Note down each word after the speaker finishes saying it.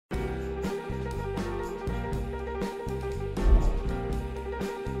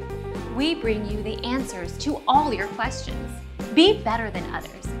we bring you the answers to all your questions. Be better than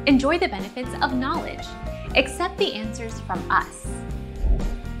others. Enjoy the benefits of knowledge. Accept the answers from us.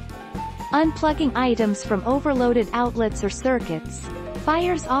 Unplugging items from overloaded outlets or circuits.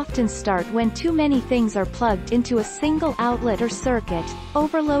 Fires often start when too many things are plugged into a single outlet or circuit,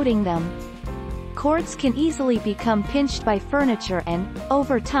 overloading them. Cords can easily become pinched by furniture and,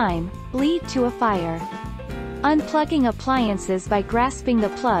 over time, lead to a fire. Unplugging appliances by grasping the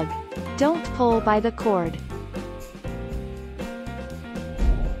plug. Don't pull by the cord.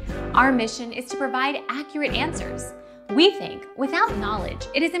 Our mission is to provide accurate answers. We think without knowledge,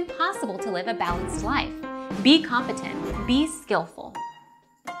 it is impossible to live a balanced life. Be competent, be skillful.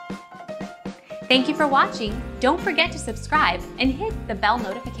 Thank you for watching. Don't forget to subscribe and hit the bell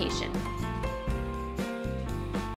notification.